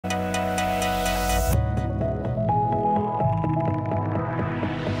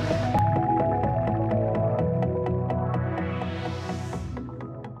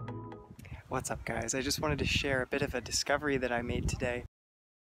What's up, guys? I just wanted to share a bit of a discovery that I made today.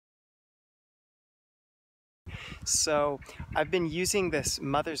 So I've been using this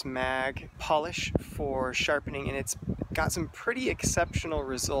Mother's Mag polish for sharpening, and it's got some pretty exceptional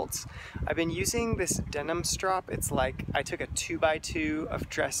results. I've been using this denim strop. It's like I took a 2x2 of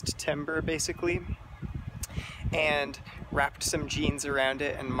dressed timber basically and wrapped some jeans around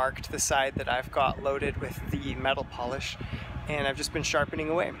it and marked the side that I've got loaded with the metal polish, and I've just been sharpening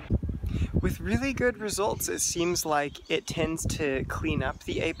away. With really good results. It seems like it tends to clean up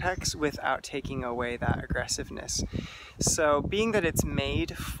the apex without taking away that aggressiveness. So being that it's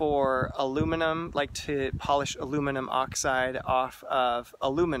made for aluminum, like to polish aluminum oxide off of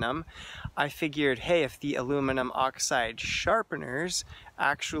aluminum, I figured, hey, if the aluminum oxide sharpeners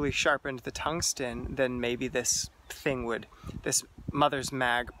actually sharpened the tungsten, then maybe this Mother's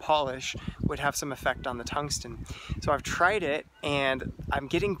Mag polish would have some effect on the tungsten. So I've tried it, and I'm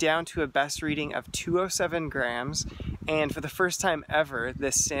getting down to a best reading of 207 grams, and for the first time ever,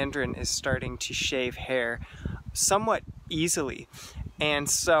 this Sandrin is starting to shave hair somewhat easily. And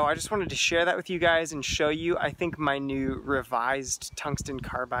so I just wanted to share that with you guys and show you. I think my new revised tungsten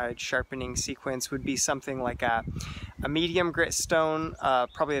carbide sharpening sequence would be something like a medium grit stone,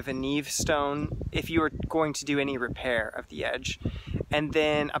 probably a Veneve stone, if you were going to do any repair of the edge, and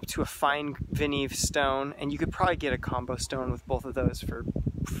then up to a fine Veneve stone, and you could probably get a combo stone with both of those for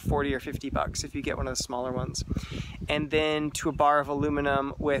 40 or 50 bucks if you get one of the smaller ones, and then to a bar of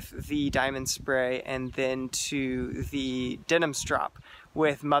aluminum with the diamond spray, and then to the denim strop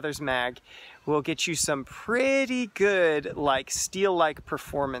with Mother's Mag will get you some pretty good, like, steel-like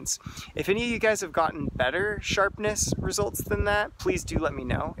performance. If any of you guys have gotten better sharpness results than that, please do let me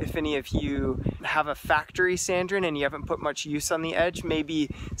know. If any of you have a factory Sandrin and you haven't put much use on the edge, maybe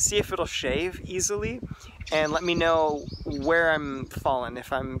see if it'll shave easily, and let me know where I'm falling,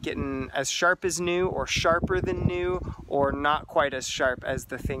 if I'm getting as sharp as new, or sharper than new, or not quite as sharp as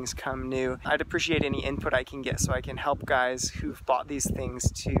the things come new. I'd appreciate any input I can get so I can help guys who've bought these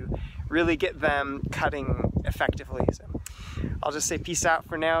things to really get them cutting effectively. So I'll just say peace out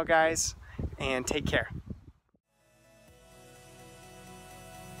for now, guys, and take care.